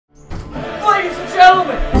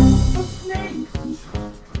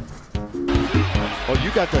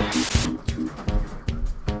You got this.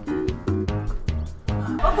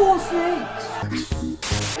 Of all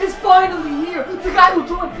snakes, is finally here. The guy who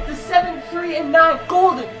joined the 7-3-9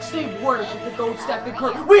 Golden State Warriors with the GOAT Stephen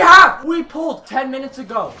Curry. We pulled 10 minutes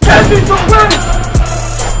ago. Kevin Durant!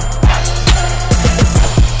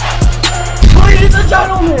 Ladies and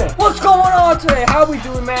gentlemen, what's going on today? How we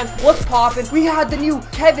doing, man? What's poppin'? We had the new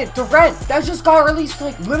Kevin Durant that just got released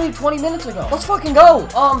like literally 20 minutes ago. Let's fucking go.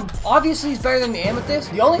 Obviously he's better than the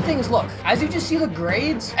Amethyst. The only thing is, look, as you just see the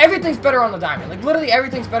grades, everything's better on the diamond. Like literally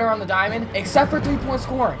everything's better on the diamond except for 3-point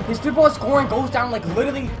scoring. His 3-point scoring goes down like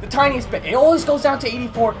literally the tiniest bit. It always goes down to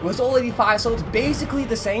 84. It was all 85, so it's basically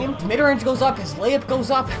the same. His mid-range goes up, his layup goes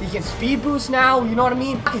up. He can speed boost now, you know what I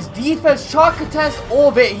mean? His defense, shot contest, all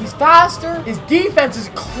of it. He's faster. His defense is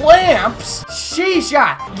clamps. Sheesh,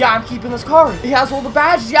 yeah, I'm keeping this card. He has all the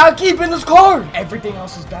badges. Yeah, I'm keeping this card. Everything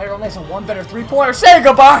else is better on this. And one better 3-pointer. Say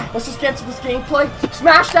goodbye. Let's just get to this gameplay.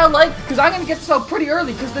 Smash that like, because I'm gonna get this out pretty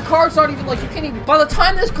early, because the card's not even like, you can't even, by the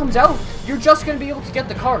time this comes out, you're just gonna be able to get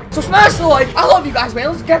the card. So smash the like. I love you guys, man.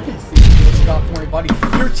 Let's get this. What you got for me, buddy?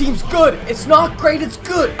 Your team's good. It's not great, it's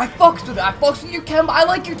good. I fucks with it. I fucks with your Kemba. I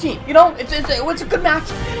like your team. You know, it's a good match.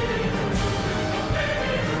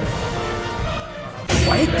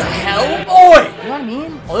 What the hell? Boy! You know what I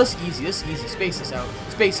mean? Oh, this is easy. This is easy. Space this out.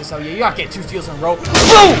 Space this out. Yeah, you're not getting 2 steals in a row.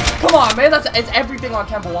 Boom! Come on, man. It's everything on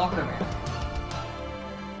Kemba Walker, man.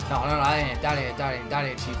 No, that ain't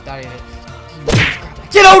it, Chief. That ain't it.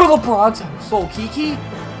 Get out of LeBron's house. Oh, Kiki.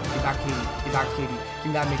 Get back, Katie. Get back, Katie. Give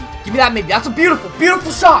me that midi. Give me that midi. That's a beautiful,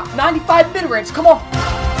 beautiful shot. 95 mid-range. Come on.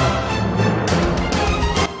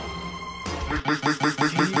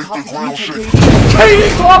 Katie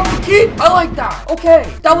top the key. I like that. Okay,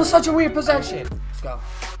 that was such a weird possession. Let's go.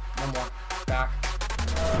 One more. Back.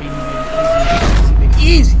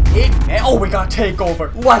 Easy, man. Oh, we got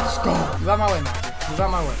takeover. Let's go. Move out my way, man. Move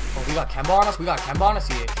out my way. Oh, we got Kemba on us. We got Kemba on us.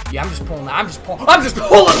 Yeah, I'm just pulling that. I'm just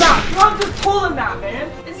pulling that, man.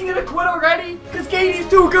 Is he gonna quit already? Because Katie's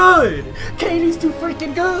too good. Katie's too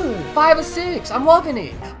freaking good. 5 of 6. I'm loving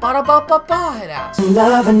it. Ba-da-ba-ba-ba, head ass.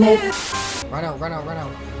 Loving it. Run out.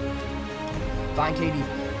 Find KD.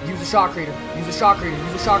 Use a shot creator.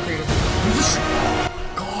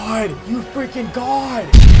 God, you freaking God.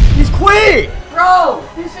 He's quick. Bro,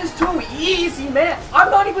 this is too easy, man.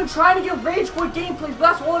 I'm not even trying to get rage quit gameplays, but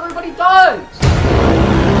that's all everybody does.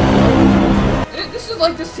 This is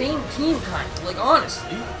like the same team, kind of. Like,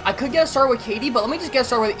 honestly. I could get a start with KD, but let me just get a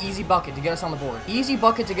start with an easy bucket to get us on the board. Easy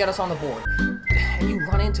bucket to get us on the board. And you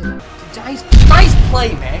run into them. Nice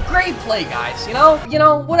play, man. Great play, guys. You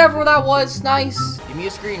know, whatever that was, nice. Give me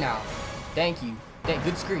a screen now. Thank you.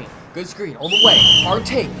 Good screen. All the way. Hard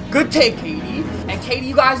take. Good take, KD. And KD,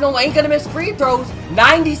 you guys know, ain't gonna miss free throws.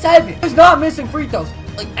 97. He's not missing free throws.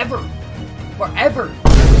 Like, ever. Forever.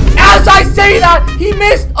 As I say that, he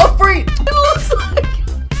missed a free. It looks like.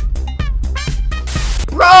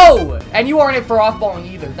 Bro! And you aren't in for off-balling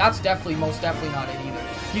either. That's most definitely not it either.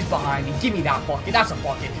 He's behind me. Give me that bucket. That's a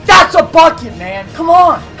bucket. That's a bucket, man. Come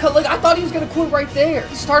on. Like, I thought he was going to quit right there.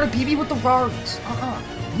 He started BB with the Raris.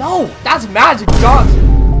 No, that's Magic Johnson.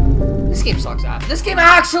 This game sucks ass. This game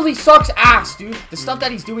actually sucks ass, dude. The stuff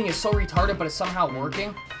that he's doing is so retarded, but it's somehow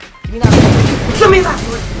working. Give me that. Give me that.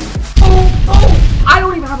 Oh. I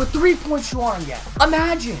don't even have a 3-point shoe on yet.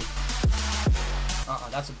 Imagine.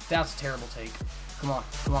 That's a terrible take. Come on.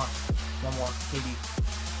 One more.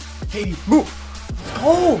 KD, move.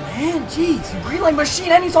 Oh, man, jeez, you green light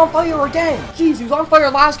machine and he's on fire again. Jeez, he was on fire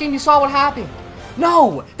last game, you saw what happened.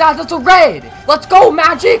 No, that's a red. Let's go,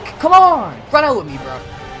 Magic. Come on. Run out with me, bro.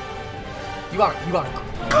 You got it.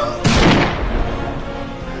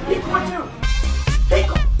 He quit too. Take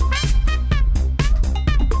him.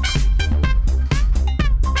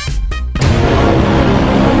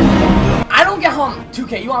 I don't get home.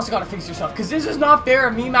 2K, you also gotta fix yourself, because this is not fair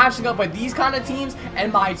of me matching up with these kind of teams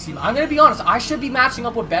and my team. I'm gonna be honest, I should be matching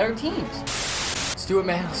up with better teams. Let's do it,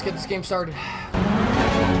 man. Let's get this game started.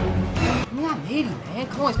 Give me that midi, man.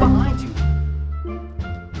 Come on, he's behind you.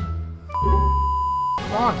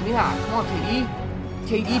 Come on, give me that. Come on, KD.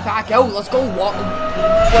 KD, back out. Let's go.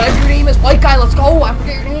 Whatever your name is, white guy, let's go. I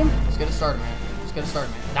forget your name. Let's get it started, man.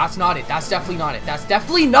 That's not it. That's definitely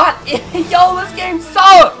not it. Yo, this game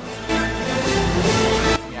sucks.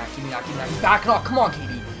 Yeah, give me that. He's backing off. Come on,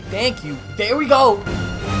 KD. Thank you. There we go. Get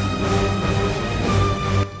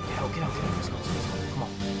out. Let's go. Come on.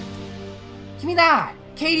 Give me that.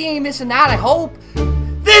 KD ain't missing that, I hope.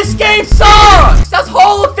 This game sucks. That's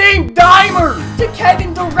Hall of Fame dimer to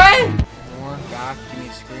Kevin Durant. More back. Give me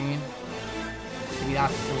a screen. Give me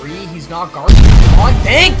that. 3. He's not guarding you. Come on.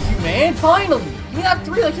 Thank you, man. Finally. Give me that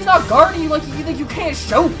 3. Like, he's not guarding you. Like, you think you can't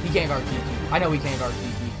shoot. He can't guard Kiki. I know he can't guard Kiki.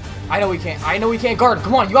 I know he can't. I know he can't guard.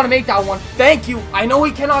 Come on. You gotta make that one. Thank you. I know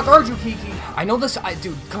he cannot guard you, Kiki. I know this.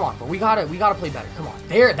 Dude, come on, bro. We gotta play better. Come on.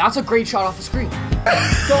 There. That's a great shot off the screen. Give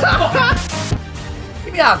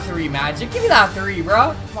me that 3, Magic. Give me that 3,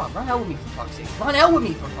 bro. Come on. Run out with me for fuck's sake. Run out with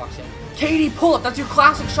me for fuck's sake. KD, pull up. That's your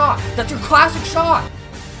classic shot. That's your classic shot.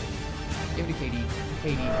 Give it to KD.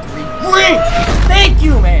 KD, 3. Thank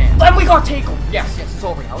you, man. Then we got takeover. Yes, it's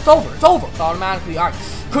over now. It's over. It's over. It's automatically. All right.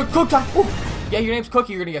 Cook time. Ooh. Yeah, your name's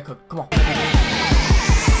Cookie. You're gonna get cooked. Come on.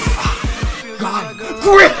 God.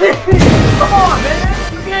 Great. Come on,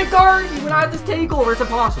 man. You can't guard me when I have this takeover. It's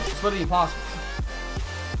impossible. It's literally impossible.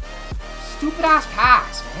 Stupid ass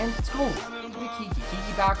pass, man. Let's go. Give me Kiki.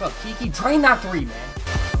 Kiki, back up. Kiki, drain that 3, man.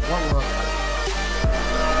 One more.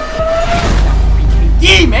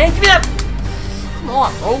 KD, man. Give me that. Come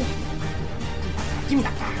on, bro. Give me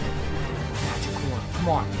that back. Magic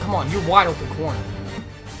corner. Come on. You're wide open corner.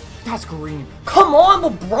 That's green. Come on,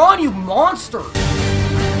 LeBron, you monster.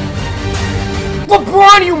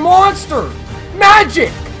 LeBron, you monster.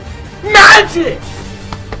 Magic.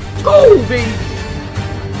 Go, baby.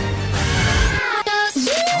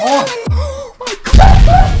 Oh my god.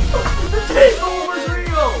 The takeover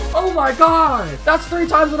trio. Oh my god. That's 3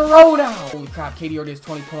 times in a row now. Holy crap, KD already has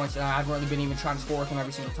 20 points, and I haven't really been even trying to score with him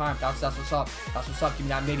every single time. That's what's up. That's what's up. Give me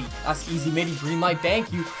that midi. That's easy midi. Green light.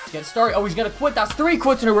 Thank you. Get started. Oh, he's gonna quit. That's 3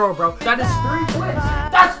 quits in a row, bro. That is 3 quits.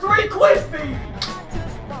 That's 3 quits, baby.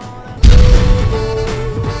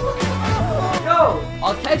 Yo,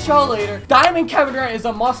 I'll catch y'all later. Diamond Kevin Durant is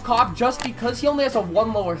a must cop just because he only has a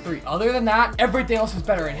 1 lower 3. Other than that, everything else is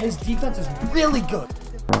better, and his defense is really good.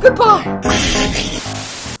 Goodbye.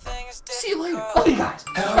 See you later. Love you guys.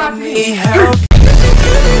 Help me help.